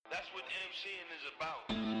seeing is about.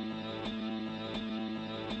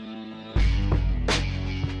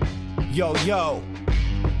 Yo,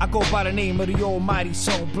 I go by the name of the almighty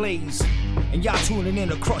Soul Blaze, and y'all tuning in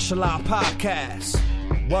to Crush a Lot Podcast.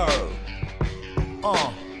 Word.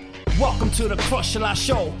 Welcome to the Crush a Lot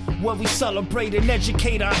Show, where we celebrate and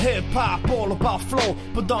educate our hip-hop, all about flow,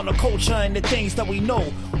 but on the culture and the things that we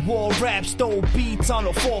know. War raps, dope beats on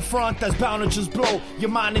the forefront that's bound to just blow your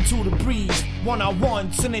mind into the breeze.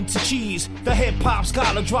 One-on-ones and into cheese. The hip-hop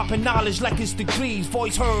scholar dropping knowledge like it's degrees.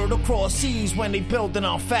 Voice heard across seas when they building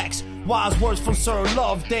on facts. Wise words from Sir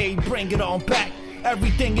Love, they bring it on back.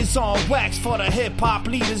 Everything is on wax for the hip-hop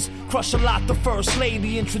leaders. Crush a Lot, the first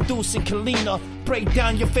lady, introducing Kalina. Break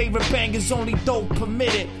down your favorite bangers, only dope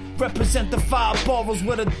permitted. Represent the 5 boroughs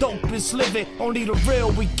where the dopest live it. Only the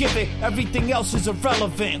real we give it, everything else is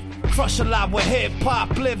irrelevant. Crush a Lot where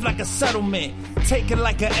hip-hop live like a settlement. Take it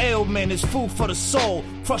like an ailment, it's food for the soul.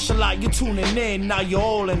 Crush a Lot, you're tuning in, now you're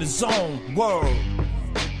all in the zone. Word.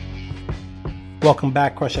 Welcome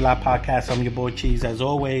back, Crush a Lot Podcast. I'm your boy Cheese, as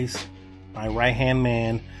always. My right-hand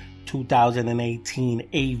man,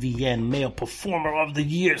 2018 AVN Male Performer of the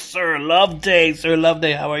Year, Sir Loveday. Sir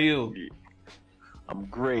Loveday, how are you? I'm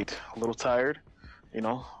great. A little tired. Been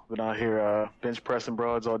out here bench pressing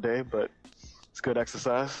broads all day, but it's good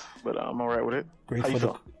exercise. But I'm all right with it. Great. How you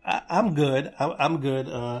feel? I'm good. I'm good.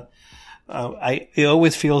 It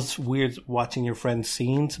always feels weird watching your friends'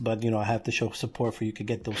 scenes, but I have to show support for you to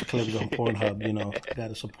get those clips on Pornhub. Got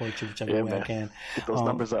to support you whichever way I can. Get those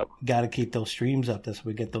numbers up. Got to keep those streams up. That's how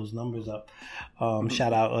we get those numbers up.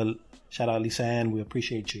 Shout out Lisa Ann. We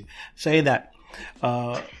appreciate you. Say that.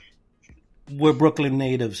 We're Brooklyn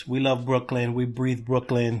natives. We love Brooklyn. We breathe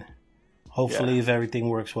Brooklyn. Hopefully, if everything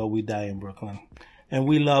works well, we die in Brooklyn. And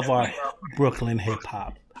we love our Brooklyn hip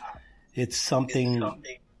hop. It's something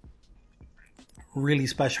really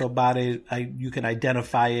special about it. You can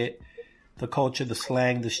identify it, the culture, the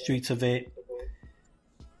slang, the streets of it.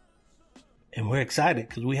 And we're excited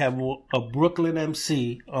because we have a Brooklyn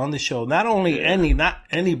MC on the show. Not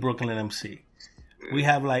any Brooklyn MC. We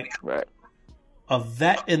have a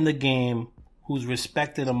vet in the game who's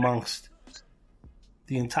respected amongst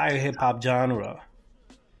the entire hip hop genre.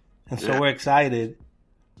 And so we're excited.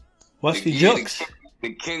 What's the jokes?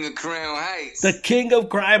 The King of Crown Heights. The King of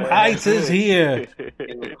Crime Heights is here.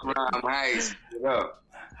 King of Crime Heights. What up?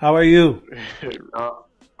 How are you?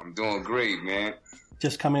 I'm doing great, man.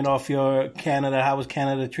 Just coming off your Canada. How was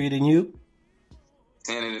Canada treating you?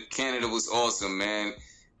 Canada was awesome, man.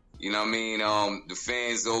 You know what I mean? The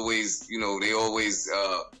fans always, they always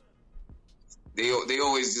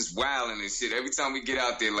just wilding and shit. Every time we get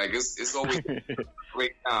out there, it's always a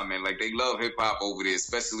great time, man. They love hip hop over there,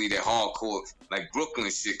 especially that hardcore, Brooklyn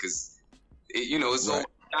shit, because it's all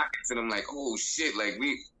shocking to them. Oh shit,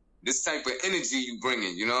 this type of energy you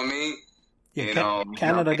bringing. You know what I mean? Yeah,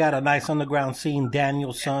 Canada got a nice underground scene.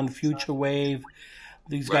 Daniel Son, Future Wave.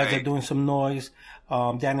 These guys are doing some noise.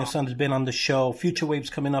 Daniel Son has been on the show. Future Wave's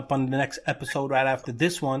coming up on the next episode right after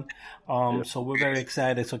this one. So we're very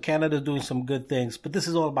excited. So Canada's doing some good things. But this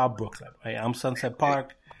is all about Brooklyn, right? I'm Sunset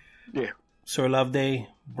Park. Yeah. Sir Loveday,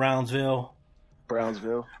 Brownsville.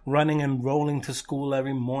 Running and rolling to school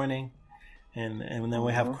every morning. And then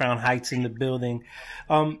we have Crown Heights in the building.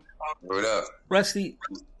 What up? Rusty,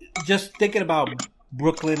 just thinking about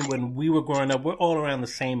Brooklyn when we were growing up, we're all around the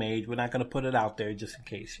same age. We're not going to put it out there just in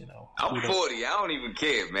case, I'm 40. I don't even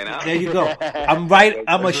care, man. There you go. I'm right.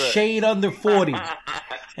 I'm a shade under 40.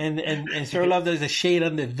 And Sir Love, there's a shade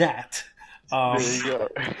under that. There you go.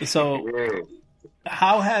 So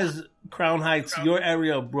how has Crown Heights, your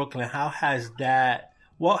area of Brooklyn, how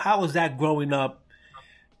was that growing up?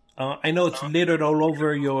 I know it's littered all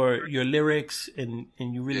over your lyrics and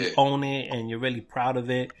you really own it and you're really proud of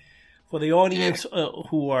it. For the audience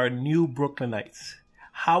who are new Brooklynites,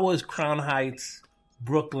 how was Crown Heights,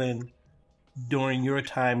 Brooklyn, during your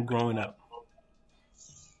time growing up?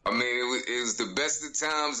 I mean, it was the best of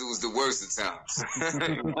times. It was the worst of times.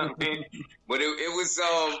 You know what I mean? But it was.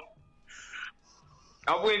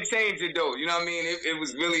 I wouldn't change it though. You know what I mean? It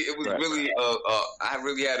was really. I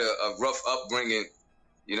really had a rough upbringing.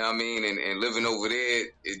 You know what I mean? And living over there,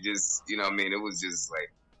 it just. You know what I mean? It was just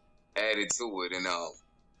added to it and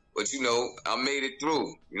But I made it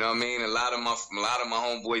through. You know what I mean? A lot of my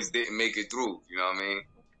homeboys didn't make it through. You know what I mean?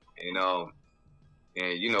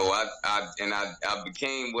 And I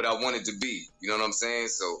became what I wanted to be. You know what I'm saying?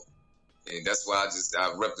 So, and that's why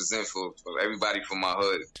I represent for everybody from my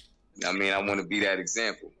hood. I mean, I want to be that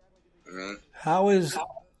example. How is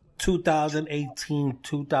 2018,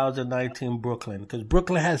 2019 Brooklyn? Because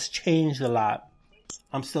Brooklyn has changed a lot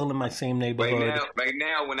I'm still in my same neighborhood. Right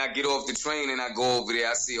now, when I get off the train and I go over there,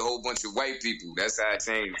 I see a whole bunch of white people. That's how it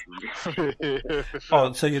changed.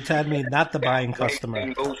 Oh, so you're telling me not the buying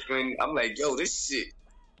customer? I'm like, yo, this shit.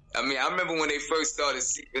 I mean, I remember when they first started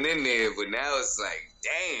seeping in there, but now it's like,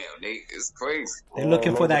 damn, it's crazy. They're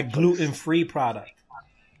looking for that gluten-free product.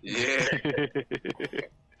 Yeah.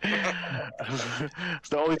 It's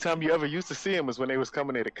the only time you ever used to see them was when they was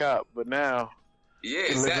coming at the cop, but now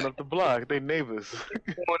they're living up the block. They neighbors.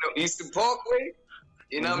 On the Eastern Parkway,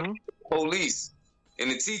 you know, what I mean? Police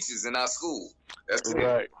and the teachers in our school. That's it.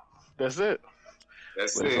 Right. That's it.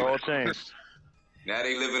 That's but it. It's all changed. Now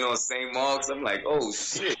they living on St. Mark's. I'm like, oh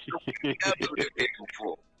shit, never lived there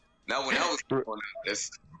before. Now when I was growing up,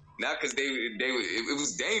 that's not because it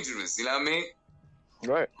was dangerous. You know what I mean?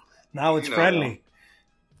 Right. Now it's friendly.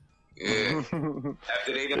 Yeah.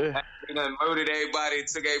 After they done murdered everybody,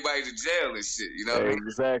 took everybody to jail and shit. You know what I mean?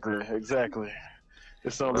 Exactly.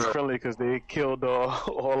 It's only friendly because they killed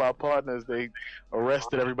all our partners. They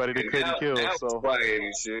arrested everybody they couldn't kill. So quiet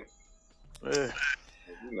and shit. Yeah.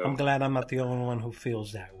 You know. I'm glad I'm not the only one who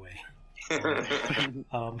feels that way.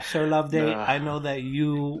 Sir Loveday, I know that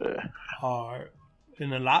you are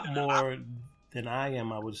in a lot more than I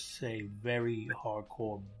am. I would say very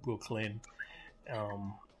hardcore Brooklyn,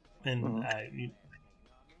 and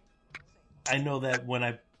I know that when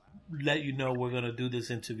I let you know we're gonna do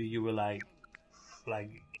this interview, you were like,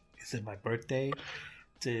 is it my birthday?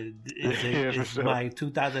 Is my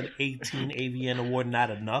 2018 AVN award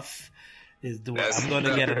not enough? I'm going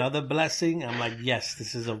to get another blessing? I'm like, yes,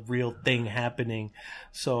 this is a real thing happening.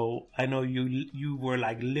 So I know you were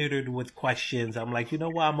like littered with questions. I'm like, you know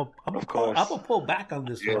what? I'm gonna pull back on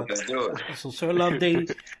this one. Let's do it. So Sir Loveday,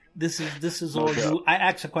 this is all you. I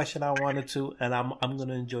asked a question I wanted to, and I'm going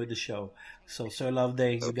to enjoy the show. So Sir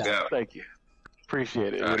Loveday, you got it. Thank you.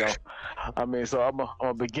 Appreciate it. You know, I mean, so I'm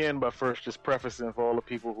gonna begin by first just prefacing for all the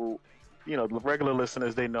people who, you know, the regular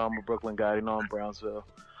listeners, they know I'm a Brooklyn guy. They know I'm Brownsville.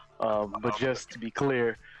 But just to be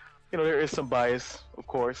clear, you know, there is some bias, of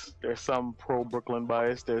course. There's some pro-Brooklyn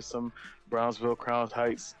bias. There's some Brownsville, Crown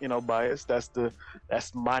Heights, you know, bias. That's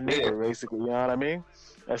my neighbor, basically. You know what I mean?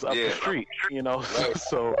 That's up the street, you know. Right.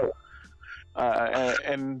 So,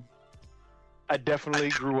 and I definitely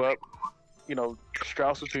grew up, you know,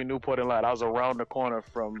 Strauss between Newport and Lott. I was around the corner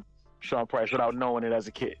from Sean Price without knowing it as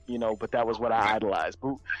a kid, you know, but that was what I idolized.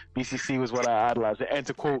 BCC was what I idolized. And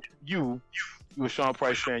to quote you a Sean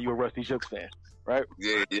Price fan, you a Rusty Jukes fan, right?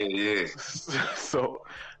 Yeah. So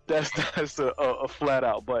that's a flat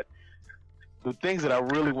out. But the things that I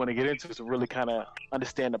really want to get into is to really kind of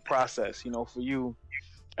understand the process. You know, for you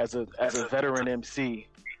as a veteran MC,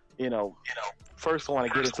 you know, first I want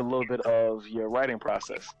to get into a little bit of your writing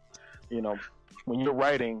process. You know, when you're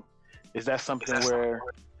writing, is that something where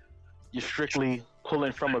you're strictly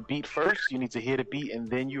pulling from a beat first? You need to hear the beat and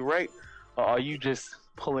then you write, or are you just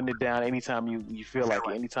pulling it down anytime you feel like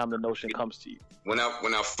it, anytime the notion comes to you? When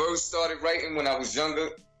I first started writing, when I was younger,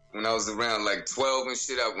 when I was around like 12 and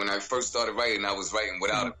shit, when I first started writing, I was writing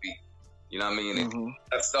without a beat. You know what I mean? And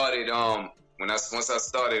I started I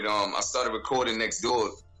started recording next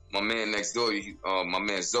door. My man next door, my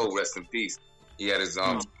man Zoe, rest in peace. He had his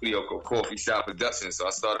studio called Coffee Shop Productions, so I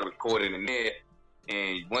started recording in there.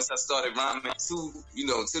 And once I started rhyming to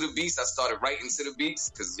the beats, I started writing to the beats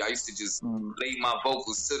because I used to just lay my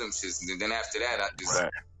vocals to them shits. And then after that,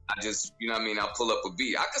 I just, you know what I mean, I'll pull up a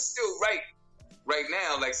beat. I can still write right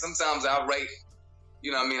now. Like sometimes I'll write,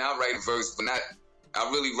 you know what I mean, I'll write a verse, but I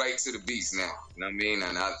really write to the beats now. You know what I mean?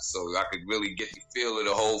 And so I could really get the feel of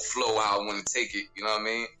the whole flow, how I want to take it. You know what I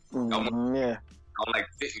mean? I'm like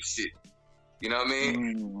fitting shit. You know what I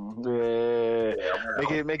mean?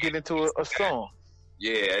 Yeah. Make it into a song.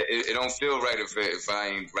 Yeah, it don't feel right if I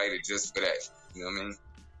ain't write it just for that. You know what I mean?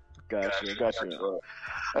 Gotcha.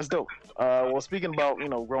 That's dope. Well, speaking about, you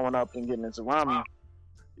know, growing up and getting into rhyming,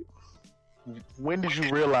 when did you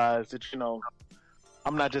realize that, you know,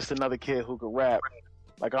 I'm not just another kid who could rap?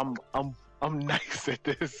 Like I'm nice at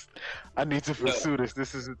this. I need to pursue this.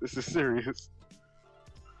 This is serious.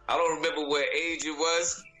 I don't remember what age it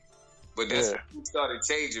was, but that's when it started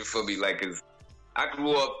changing for me. Like, 'cause I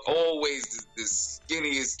grew up always the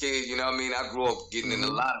skinniest kid, you know what I mean? I grew up getting in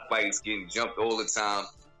a lot of fights, getting jumped all the time.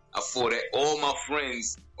 I fought at all my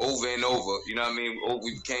friends over and over, you know what I mean?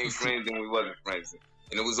 We became friends and we wasn't friends.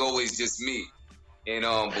 And it was always just me. And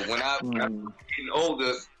but when I was getting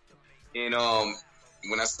older and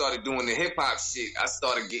when I started doing the hip hop shit, I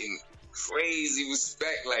started getting crazy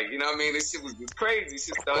respect. Like, you know what I mean? This shit was crazy.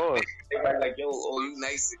 Shit started everybody like, yo, you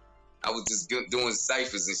nice. I was just doing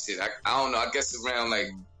ciphers and shit. I don't know. I guess around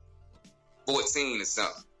like 14 or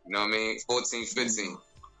something. You know what I mean? 14, 15.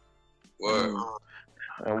 Word.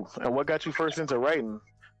 And what got you first into writing?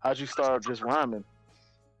 How'd you start just rhyming?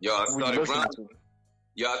 Yo, I started rhyming.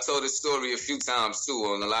 Yo, I told this story a few times too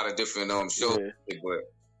on a lot of different shows. Yeah.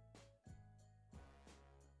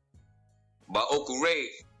 But Uncle Ray,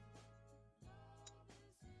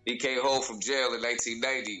 he came home from jail in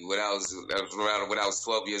 1990 when I was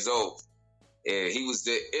 12 years old. And he was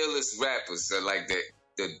the illest rapper. So like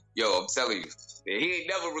I'm telling you, he ain't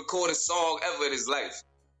never recorded a song ever in his life.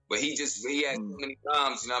 But he had so many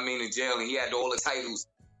times, you know what I mean, in jail, and he had all the titles.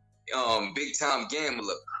 Big time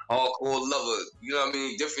gambler, hardcore lover, you know what I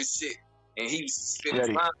mean, different shit. And he was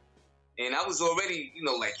spitting rhymes. And I was already, you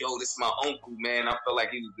know, like, yo, this is my uncle, man. I felt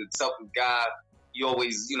like he was the toughest guy. He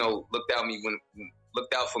always, you know, looked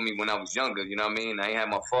out for me when I was younger, you know what I mean? I ain't had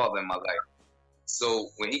my father in my life. So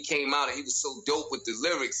when he came out and he was so dope with the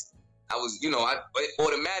lyrics, I was, you know, I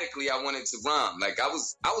wanted to rhyme. Like I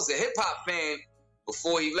was a hip hop fan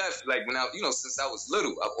before he left. Like when since I was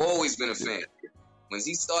little, I've always been a fan. When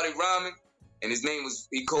he started rhyming, and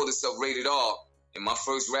he called himself Rated R, and my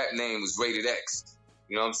first rap name was Rated X.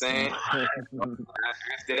 You know what I'm saying?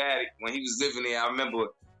 After that, when he was living there, I remember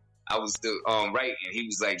I was still writing. He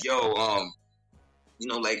was like, yo, you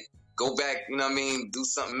know, like, go back, you know what I mean, do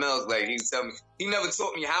something else. Like, he was telling me, he never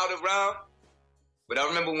taught me how to rhyme, but I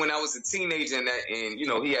remember when I was a teenager and you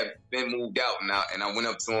know, he had been moved out, and I went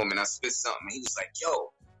up to him and I spit something, and he was like,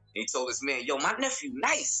 yo, and he told this man, yo, my nephew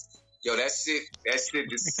nice. Yo, that shit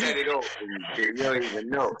just set it off. You don't even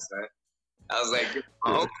know, son. I was like, you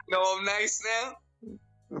know I'm nice now?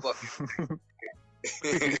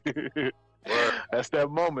 That's that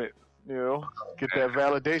moment, you know, get that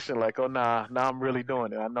validation, like, oh, nah, I'm really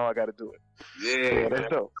doing it. I know I got to do it. Yeah, that's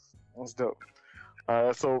dope. That's dope.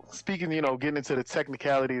 So speaking, you know, getting into the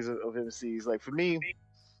technicalities of MCs, like for me,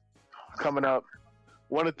 coming up,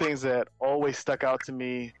 one of the things that always stuck out to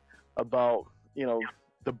me about, you know,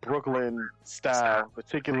 the Brooklyn style,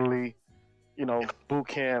 particularly, you know, Boot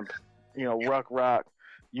Camp, you know, Rock,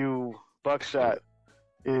 you, Buckshot,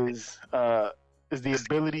 is the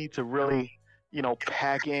ability to really, you know,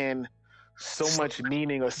 pack in so much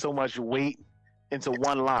meaning or so much weight into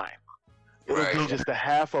one line. It'll be just a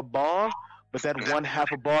half a bar, but that one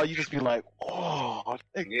half a bar, you just be like, oh,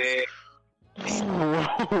 yeah.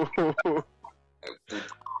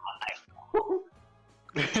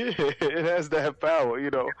 It has that power, you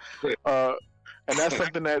know. And that's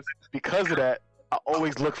something that's, because of that, I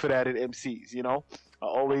always look for that in MCs, you know. I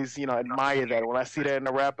always, you know, admire that. When I see that in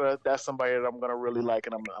a rapper, that's somebody that I'm going to really like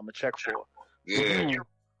and I'm going to check for. Yeah.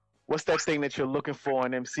 What's that thing that you're looking for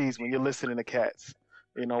in MCs when you're listening to cats?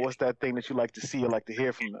 You know, what's that thing that you like to see or like to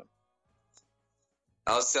hear from them?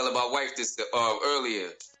 I was telling my wife this earlier.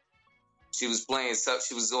 She was playing something.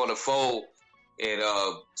 She was on the phone, and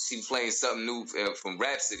she was playing something new from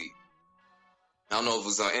Rhapsody. I don't know if it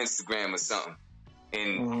was on Instagram or something.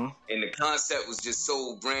 And and the concept was just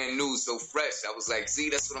so brand new, so fresh. I was like, see,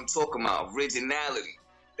 that's what I'm talking about. Originality.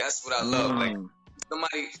 That's what I love. Like,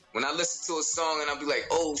 somebody, when I listen to a song and I'll be like,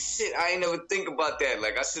 oh shit, I ain't never think about that.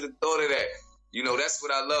 Like, I should have thought of that. You know, that's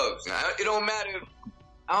what I love. It don't matter.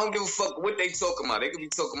 I don't give a fuck what they talking about. They could be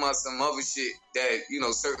talking about some other shit that, you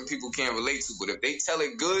know, certain people can't relate to. But if they tell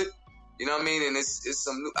it good, you know what I mean? And it's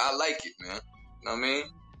some new, I like it, man. You know what I mean?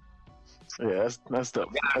 Yeah, that's dope.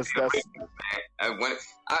 That's I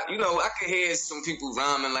can hear some people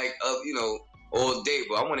rhyming like, you know, all day,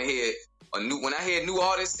 but I want to hear when I hear new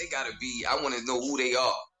artists, they gotta be, I want to know who they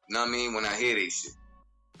are. You know what I mean? When I hear they shit.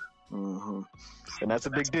 Mm-hmm. And that's a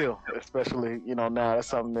big deal, especially, you know, now that's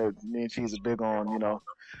something that me and Cheese are big on, you know,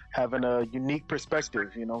 having a unique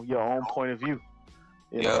perspective, you know, your own point of view.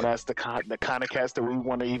 You know, that's the kind of cats that we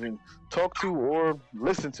want to even talk to or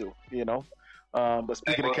listen to, you know. But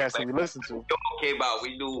speaking of cats that we listen to, came out,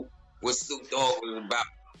 we knew what Snoop Dogg was about.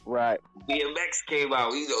 Right. DMX came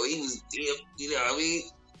out, you know, he was, you know what I mean?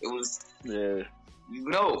 It was, yeah, you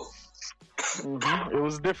know. It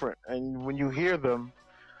was different. And when you hear them,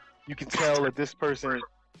 you can tell that this person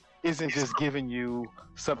isn't just giving you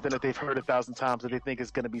something that they've heard 1,000 times that they think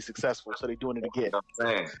is going to be successful, so they're doing it again.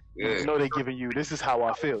 You know, they're giving you, this is how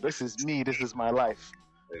I feel. This is me. This is my life.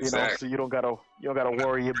 Exactly. You know, so you don't gotta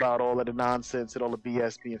worry about all of the nonsense and all the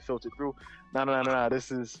BS being filtered through. No.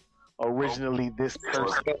 This is originally this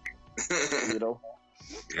person. You know,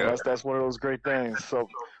 that's one of those great things. So,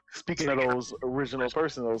 speaking of those original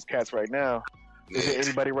person, those cats right now, is there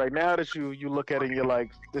anybody right now that you look at and you're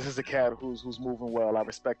like, this is a cat who's moving well? I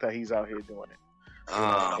respect how he's out here doing it.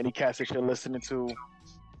 Any cats that you're listening to?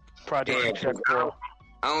 Project you check for?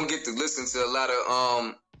 I don't get to listen to a lot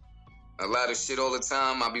of a lot of shit all the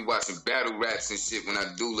time. I be watching battle raps and shit when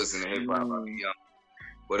I do listen to hip hop.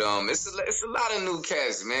 But it's a lot of new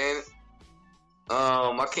cats, man.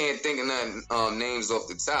 I can't think of none names off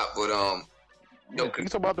the top, but you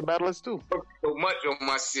talk about the battlers too. So much on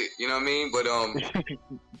my shit, you know what I mean? But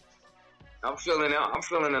I'm feeling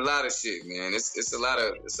a lot of shit, man. It's a lot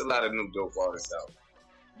of new dope artists out.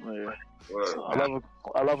 Yeah.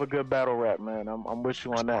 I love a good battle rap, man. I'm with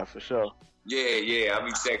you on that for sure. Yeah, I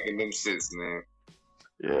be checking them shits, man.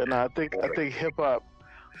 Yeah, no, I think hip hop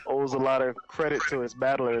owes a lot of credit to its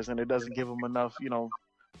battlers, and it doesn't give them enough,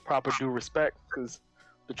 proper due respect. Because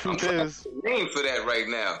the truth is, name for that right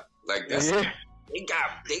now, like that's they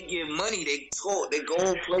get money, they talk, they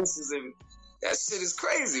go places, and that shit is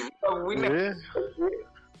crazy. We never,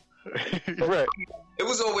 right. It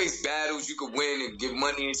was always battles you could win and give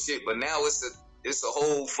money and shit, but now it's a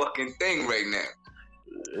whole fucking thing right now.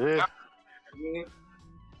 Yeah.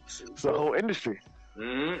 It's a whole industry.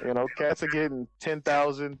 Mm-hmm. Cats are getting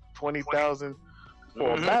 10,000, 20,000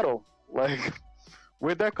 for a battle. Like,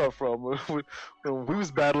 where'd that come from? When we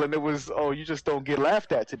was battling, it was, you just don't get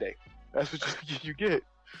laughed at today. That's what you get.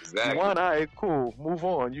 Exactly. You won, all right, cool. Move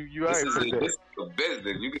on. You all right for that. This is a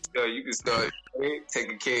business. You can start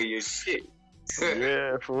taking care of your shit.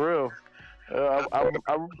 Yeah, for real.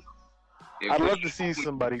 I'd love to see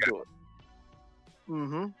somebody do it.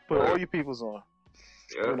 Put all your peoples on.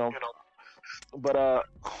 Yeah. But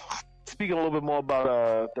speaking a little bit more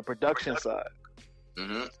about the production side,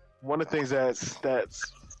 one of the things that's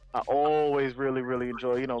I always really, really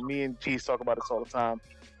enjoy. Me and Cheese talk about this all the time.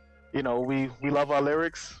 We love our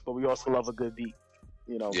lyrics, but we also love a good beat.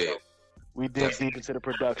 We dig deep into the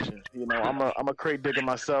production. I'm a crate digger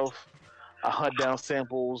myself. I hunt down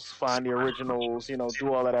samples, find the originals,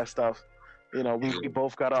 do all of that stuff. We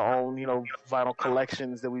both got our own, vinyl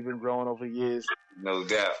collections that we've been growing over the years. No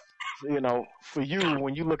doubt. For you,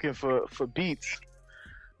 when you're looking for beats,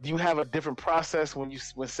 do you have a different process when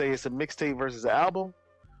say it's a mixtape versus an album?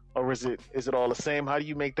 Or is it all the same? How do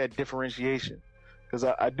you make that differentiation? Because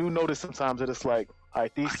I do notice sometimes that it's like, all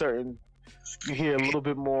right, you hear a little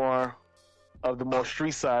bit more of the more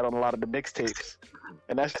street side on a lot of the mixtapes.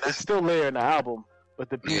 And it's still there in the album, but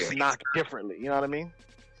the beats knock differently. You know what I mean?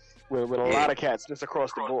 With a lot of cats just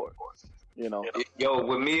across the board. Yo,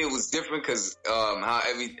 with me it was different because how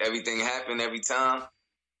everything happened every time.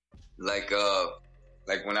 Like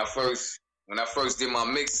when I first did my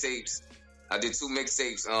mixtapes, I did 2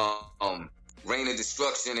 mixtapes, Reign of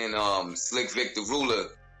Destruction and Slick Vic the Ruler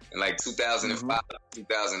in like 2005,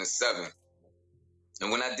 2007.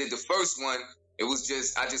 And when I did the first one, it was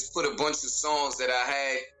I just put a bunch of songs that I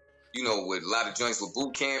had, with a lot of joints with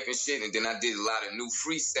Boot Camp and shit, and then I did a lot of new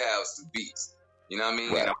freestyles to beats. You know what I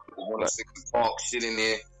mean? Right. And I put 106 Park shit in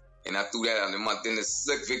there, and I threw that out. And then the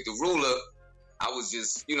Slick Vic the Ruler, I was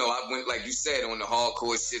just, I went, like you said, on the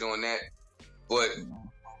hardcore shit on that. But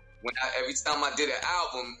every time I did an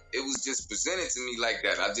album, it was just presented to me like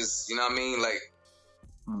that. I just, you know what I mean? Like,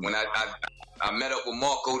 when I met up with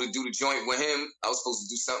Marco to do the joint with him, I was supposed to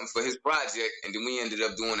do something for his project, and then we ended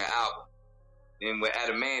up doing an album. Then with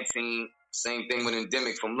Adamantine, same thing with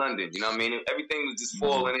Endemic from London. You know what I mean? Everything was just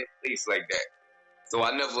falling in place like that. So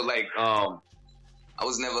I never I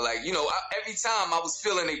was never like, every time I was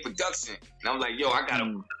feeling a production, and I'm like,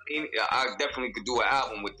 I definitely could do an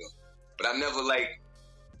album with them. But I never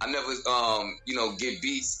get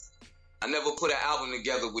beats. I never put an album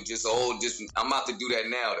together with just I'm about to do that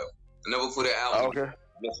now though. I never put an album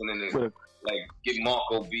listening to get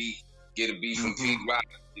Marco beat, get a beat from Pete Rock,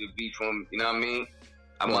 get a beat from, you know what I mean?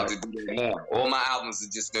 I'm about to do that now. All my albums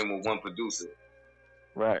have just been with one producer.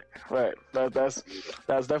 Right. That's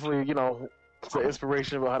definitely, the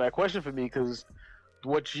inspiration behind that question for me, because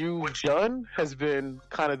what you've done has been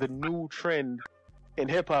kind of the new trend in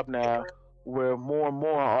hip hop now, where more and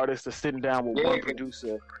more artists are sitting down with one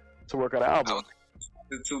producer to work out an album.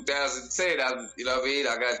 In 2010, you know what I mean?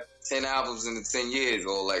 I got 10 albums in the 10 years,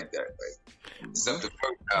 all like that. Except the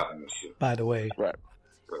first album and shit. By the way,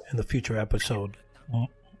 in the future episode,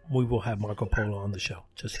 we will have Marco Polo on the show.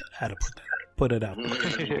 Just had to put it out.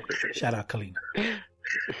 Shout out Kalina.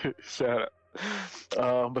 Shout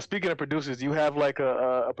out. But speaking of producers, do you have like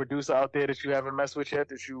a producer out there that you haven't messed with yet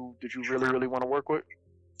that you really want to work with?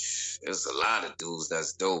 There's a lot of dudes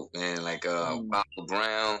that's dope, man. Like Papa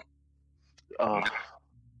Brown,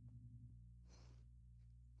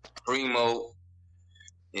 Primo,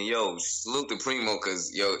 and salute to Primo,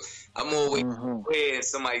 cause I'm always hearing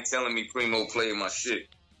somebody telling me Primo played my shit.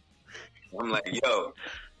 I'm like,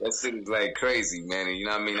 that shit is like crazy, man. And you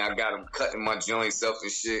know what I mean? I got him cutting my joints up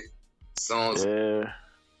and shit. Songs. Yeah.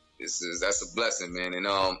 That's a blessing, man. And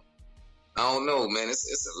I don't know, man.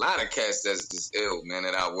 It's a lot of cats that's just ill, man,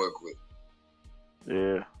 that I work with.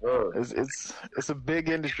 Yeah, it's a big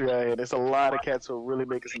industry out here. There's a lot of cats who are really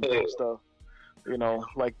making some dope stuff. You know,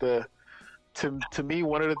 like to me,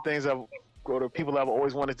 one of the things or the people I've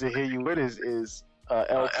always wanted to hear you with is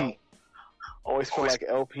LP. Always feel like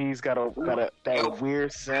LP's got that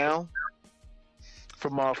weird sound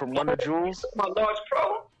from Run the Jewels. My large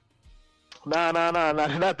pro. Nah,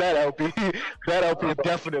 not that LP. That LP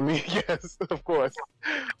definitely, yes, of course.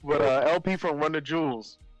 But LP from Run the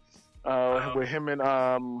Jewels, with him and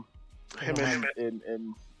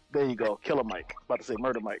there you go, Killer Mike. About to say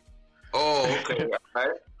Murder Mike. Oh, okay, all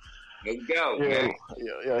right. There you go, man.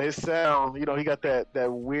 Yeah. His sound, you know, he got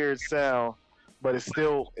that weird sound, but it's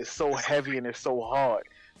so heavy and it's so hard.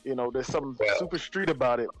 You know, there's something super street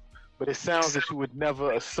about it, but it sounds that you would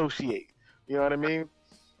never associate. You know what I mean?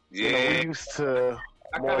 Yeah. You know, we used to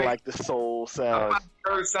more like the soul sound. I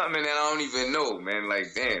heard something that I don't even know, man.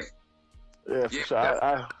 Like, damn. Yeah, for sure.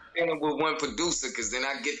 I with one producer, because then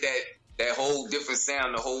I get that whole different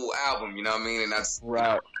sound, the whole album. You know what I mean? And I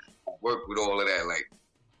work with all of that. Like,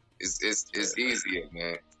 it's easier,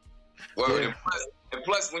 man. Word. Yeah. And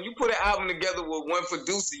plus, when you put an album together with one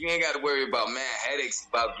producer, you ain't got to worry about headaches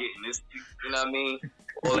about getting this. You know what I mean?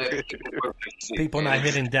 All that people not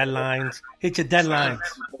hitting deadlines. Hit your deadlines.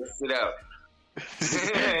 Sit out.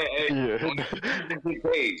 You know what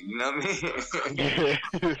I mean?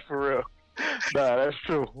 Yeah, for real. Nah, that's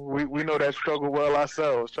true. We know that struggle well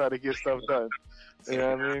ourselves, trying to get stuff done. You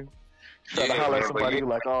know what I mean? Try to holler at somebody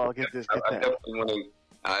like, oh, get this, get that. I definitely want to.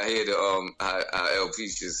 I hear the how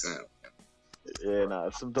LPs just sound. Yeah,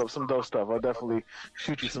 nah, some dope stuff. I'll definitely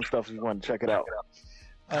shoot you some stuff if you want to check it out.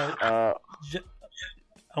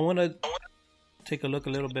 I want to take a look a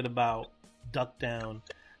little bit about Duck Down.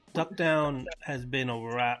 Duck Down has been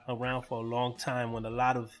around for a long time, with a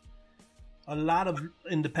lot of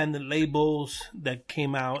independent labels that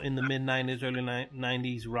came out in the mid 90s, early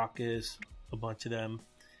 90s. Ruckus, a bunch of them.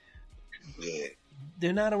 Yeah.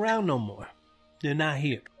 They're not around no more. They're not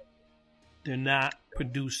here. They're not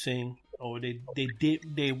producing, or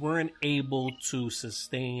they weren't able to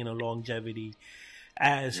sustain a longevity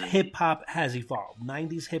as hip hop has evolved.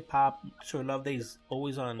 90s hip hop, Sir Love Day is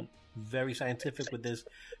always on very scientific with this.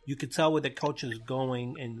 You could tell where the culture is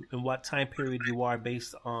going and what time period you are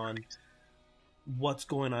based on what's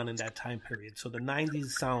going on in that time period. So the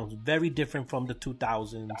 90s sounds very different from the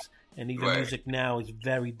 2000s, and even music now is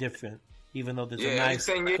very different, even though there's a nice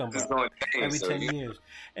comeback every 10 years.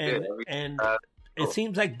 And it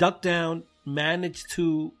seems like Duck Down managed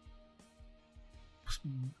to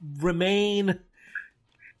remain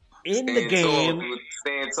in the game,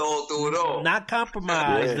 staying tall through it all, not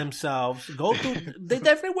compromise themselves. They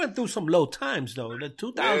definitely went through some low times, though. The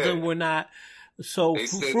 2000s were not so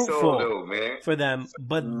fruitful for them,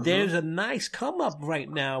 but there's a nice come up right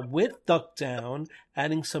now with Duck Down,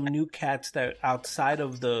 adding some new cats that are outside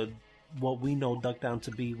of what we know Duck Down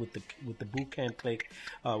to be with the Boot Camp Clique.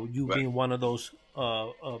 Being one of those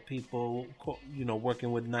people, you know,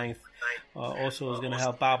 working with Ninth, also is going to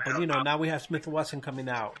help out. But you know, now we have Smith & Wesson coming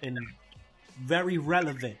out and very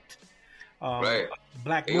relevant. Black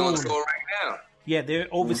Moon, right now. Yeah, they're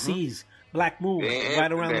overseas. Black Moon,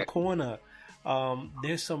 right around the corner.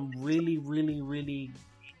 There's some really, really, really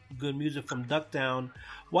good music from Duck Down.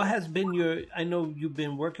 What has been I know you've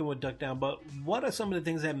been working with Duck Down, but what are some of the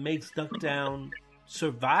things that makes Duck Down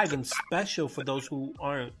survive and special for those who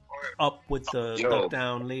aren't up with the Duck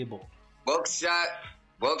Down label? Buckshot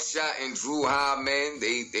and Drew High, man,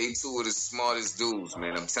 they two of the smartest dudes,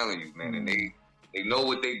 man. I'm telling you, man. And they know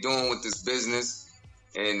what they doing with this business.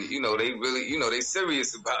 And, you know, they really, you know, they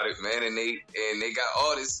serious about it, man. And they got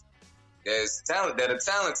artists that are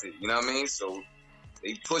talented, you know what I mean? So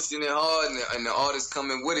they pushing it hard, and the artists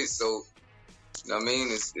coming with it. So, you know what I mean?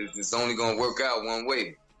 It's only gonna work out one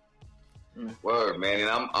way. Word, man.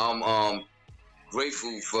 And I'm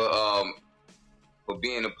grateful for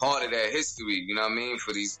being a part of that history. You know what I mean?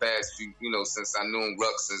 For these past few, you know, since I knew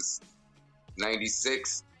Ruck since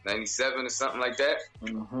 96, 97 or something like that.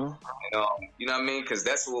 Mm-hmm. And, you know what I mean? Because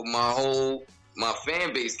that's what my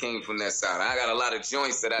fan base came from that side. I got a lot of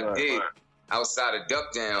joints that I did outside of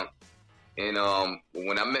Duck Down. And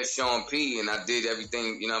when I met Sean P and I did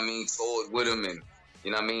everything, you know what I mean, toured with him, and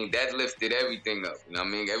you know what I mean, that lifted everything up. You know what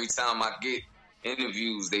I mean? Every time I get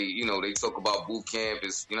interviews, they talk about boot camp,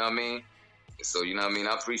 you know what I mean? So, you know what I mean?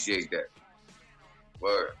 I appreciate that.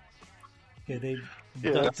 Word. Yeah,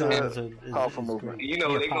 that's a powerful movement. You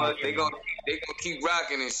know, they gonna keep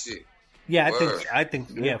rocking and shit. Yeah, I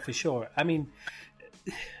think, yeah, for sure. I mean,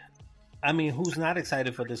 who's not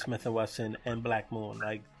excited for the Smith & Wesson and Black Moon?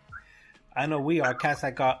 Like, I know we are. Cats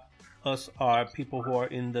like us are people who are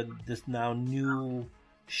in this now new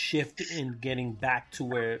shift in getting back to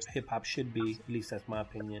where hip hop should be. At least that's my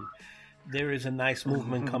opinion. There is a nice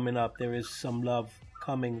movement coming up. There is some love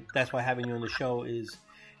coming. That's why having you on the show is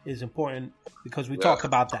important, because we talk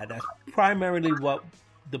about that. That's primarily what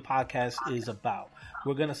the podcast is about.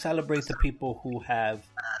 We're going to celebrate the people who have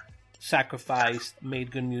sacrificed,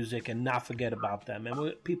 made good music, and not forget about them. And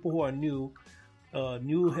we're people who are new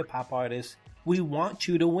hip hop artists. We want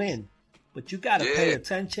you to win, but you got to pay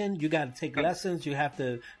attention. You got to take lessons. You have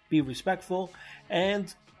to be respectful,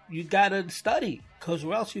 and you got to study, because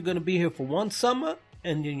or else you're going to be here for one summer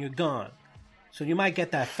and then you're gone. So you might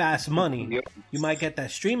get that fast money, you might get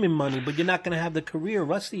that streaming money, but you're not going to have the career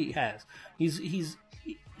Rusty has. He's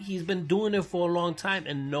been doing it for a long time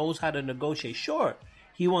and knows how to negotiate. Sure,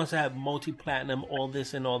 he wants to have multi-platinum, all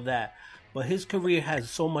this and all that, but his career has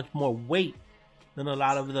so much more weight than a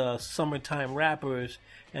lot of the summertime rappers,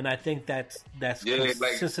 and I think that's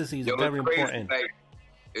consistency is very important. Like,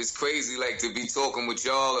 it's crazy, like, to be talking with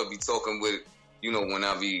y'all or be talking with, when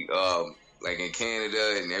I be like in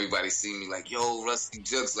Canada and everybody see me like, yo, Rusty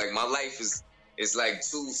Juxx. Like, my life is like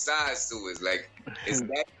two sides to it. Like, it's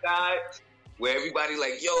that side where everybody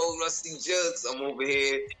like, yo, Rusty Juxx. I'm over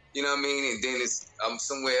here, you know what I mean? And then I'm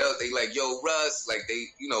somewhere else. They like, yo, Russ. Like, they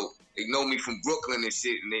know me from Brooklyn and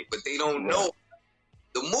shit, but they don't know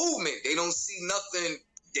the movement. They don't see nothing.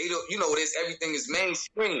 They don't, there's everything is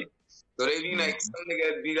mainstream. So they be like, some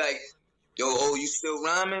niggas be like, yo, oh, you still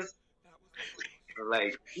rhyming? Or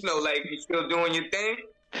like, like, you still doing your thing?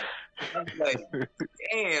 I'm like,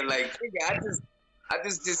 damn, like, nigga, I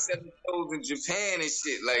just did 7 shows in Japan and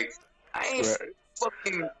shit. Like, I ain't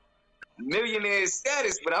fucking millionaire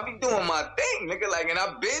status, but I be doing my thing, nigga. Like, and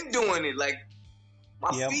I've been doing it. Like,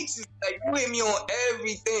 my features, like, you hit me on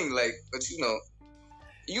everything. Like, but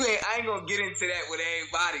I ain't gonna get into that with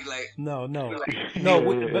everybody. Like, no.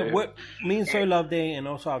 But what me and Sir Love Day and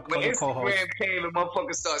also our other co-host. Instagram came and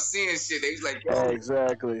motherfuckers start seeing shit. They was like, yo,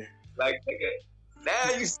 exactly. Like, nigga,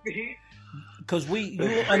 now you see. Because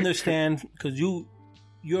you understand, because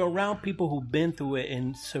you're around people who've been through it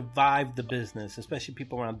and survived the business, especially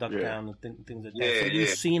people around Duck Down and things like that. So you've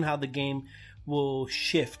seen how the game will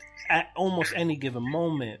shift at almost any given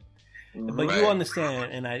moment. But you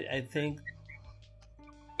understand, and I think.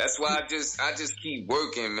 That's why I just keep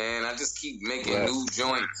working, man. I just keep making new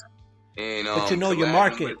joints. And but your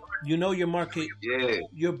market. You know your market. Yeah.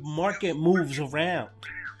 Your market moves around.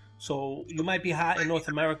 So you might be hot in North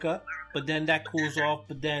America, but then that cools off.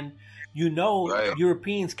 But then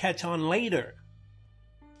Europeans catch on later.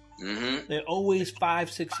 Mm-hmm. They're always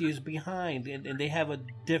 5-6 years behind, and they have a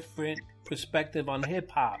different perspective on hip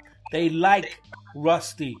hop. They like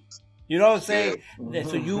Rusty. You know what I'm saying? Yeah.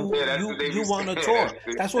 So you want to tour.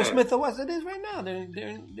 That's what Smith & Wesson is right now.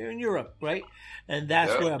 They're in Europe, right? And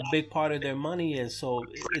that's where a big part of their money is. So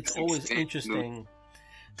it's always interesting.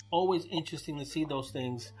 Always interesting to see those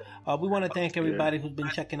things. We want to thank everybody who's been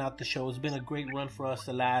checking out the show. It's been a great run for us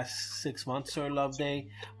the last 6 months, Sir Love Day.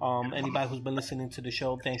 Anybody who's been listening to the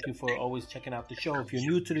show, thank you for always checking out the show. If you're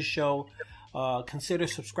new to the show, consider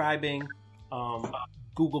subscribing.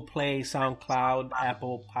 Google Play, SoundCloud,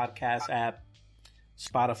 Apple Podcast app,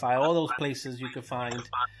 Spotify, all those places you can find.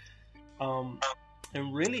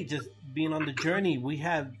 And really just being on the journey.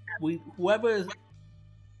 Whoever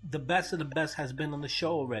the best of the best has been on the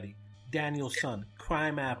show already. Daniel Son,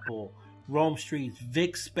 Crime Apple, Rome Streets,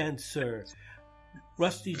 Vic Spencer,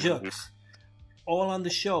 Rusty Juxx, all on the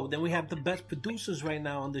show. Then we have the best producers right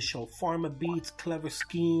now on the show. Pharma Beats, Clever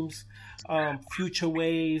Schemes, Future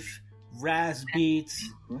Wave, Raz Beats.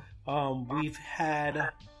 We've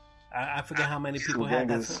had I forget how many people had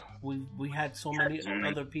that. We had so many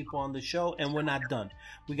other people on the show, and we're not done.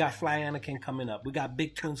 We got Fly Anakin coming up. We got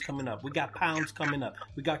Big Tunes coming up. We got Pounds coming up.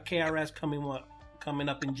 We got KRS coming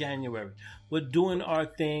up in January. We're doing our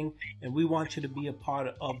thing, and we want you to be a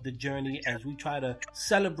part of the journey as we try to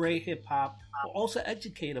celebrate hip hop, but also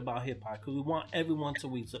educate about hip hop, because we want everyone to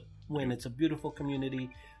win. It's a beautiful community.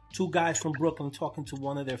 2 guys from Brooklyn talking to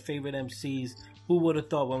one of their favorite MCs. Who would have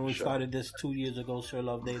thought when we started this 2 years ago, Sir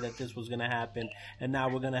Love Day, that this was going to happen? And now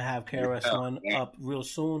we're going to have KRS-One up real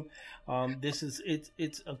soon.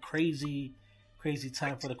 It's a crazy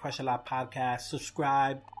time for the Crush a Lot podcast.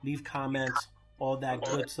 Subscribe, leave comments, all that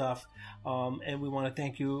good stuff. And we want to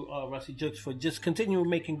thank you, Rusty Juxx, for just continuing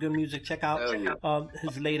making good music. Check out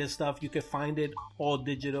his latest stuff. You can find it all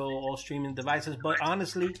digital, all streaming devices. But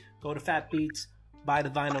honestly, go to Fat Beats, buy the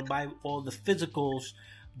vinyl, buy all the physicals.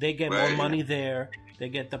 They get more money there They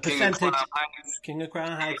get the King of percentage. Crown Heights. King of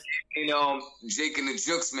Crown Heights. And Jake and the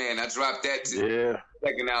Jukes Man. I dropped that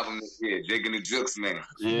second album this year. Jake and the Jukes Man.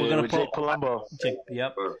 Yeah, We're gonna with put Jake Palumbo.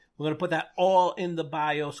 Yep. We're gonna put that all in the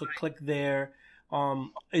bio. So click there.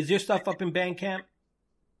 Is your stuff up in Bandcamp?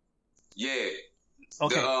 Yeah.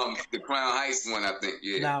 Okay. The Crown Heights one, I think.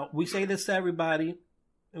 Yeah. Now we say this to everybody.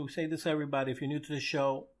 If you're new to the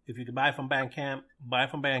show, if you can buy from Bandcamp, buy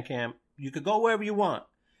from Bandcamp. You could go wherever you want.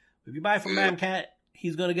 If you buy from Bandcamp,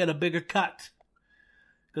 he's gonna get a bigger cut.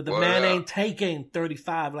 Because the man ain't taking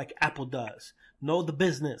 35 like Apple does. Know the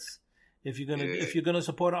business. If you're gonna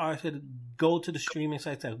support an artist, go to the streaming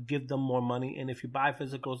sites and give them more money. And if you buy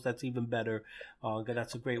physicals, that's even better.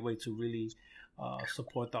 That's a great way to really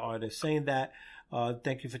support the artist. Saying that,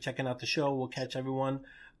 thank you for checking out the show. We'll catch everyone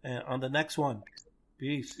on the next one.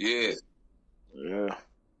 Peace. Yeah. Yeah.